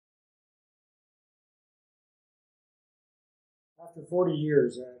After 40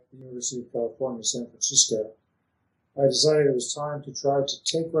 years at the University of California, San Francisco, I decided it was time to try to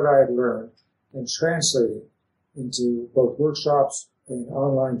take what I had learned and translate it into both workshops and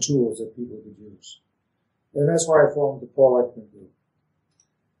online tools that people could use. And that's why I formed the Paul Ekman Group.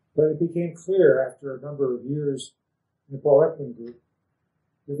 But it became clear after a number of years in the Paul Ekman Group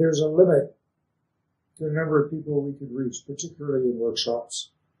that there's a limit to the number of people we could reach, particularly in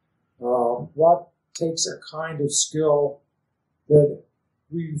workshops. What takes a kind of skill that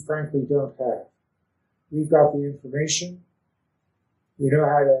we frankly don't have. We've got the information, we know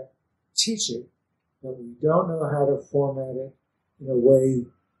how to teach it, but we don't know how to format it in a way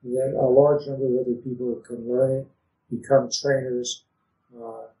that a large number of other people can learn it, become trainers.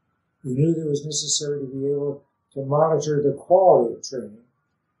 We knew that it was necessary to be able to monitor the quality of training,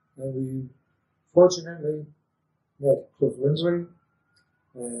 and we fortunately met Cliff Lansley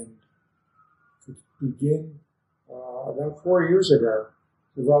and could begin about 4 years ago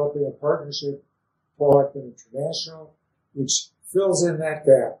developing a partnership, Paul Ekman International, which fills in that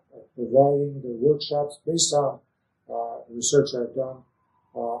gap of providing the workshops based on the research I've done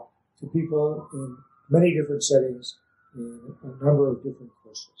to people in many different settings in a number of different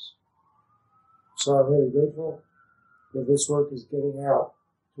courses. So I'm really grateful that this work is getting out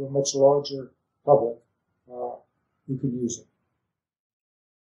to a much larger public who can use it.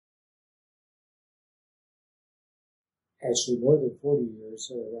 Actually, more than 40 years,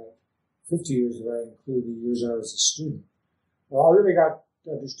 so about 50 years if I include the years I was a student. Well, I really got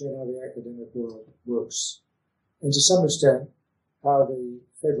to understand how the academic world works, and to some extent, how the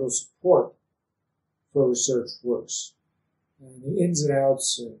federal support for research works, and the ins and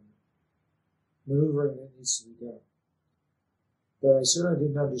outs and maneuvering that needs to be done. But I certainly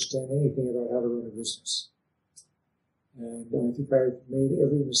didn't understand anything about how to run a business. And I think I've made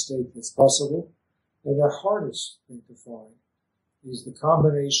every mistake that's possible. And the hardest thing to find is the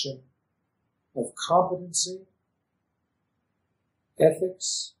combination of competency,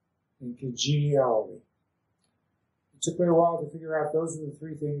 ethics, and congeniality. It took me a while to figure out those are the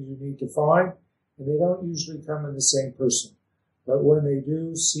three things you need to find, and they don't usually come in the same person. But when they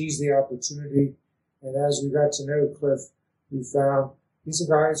do, seize the opportunity. And as we got to know Cliff, we found he's a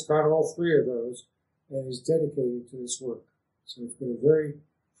guy who's got all three of those and is dedicated to this work. So it's been a very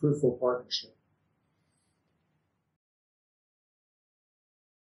fruitful partnership.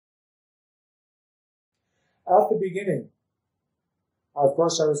 At the beginning, of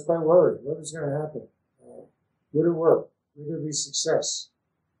course, I was quite worried. What was going to happen? Would it work? Would there be success?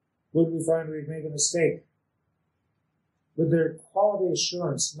 Would we find we'd made a mistake? Would their quality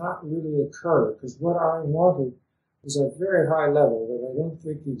assurance not really occur? Because what I wanted was a very high level that I don't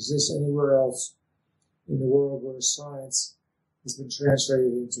think exists anywhere else in the world where science has been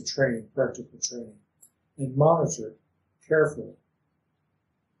translated into training, practical training, and monitored carefully.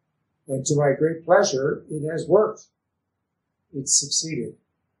 And to my great pleasure, it has worked. It's succeeded.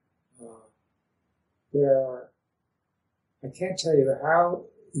 I can't tell you how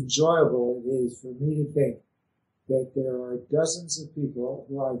enjoyable it is for me to think that there are dozens of people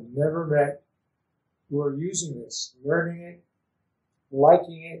who I've never met who are using this, learning it,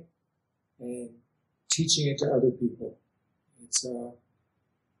 liking it, and teaching it to other people. It's a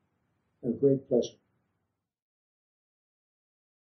great pleasure.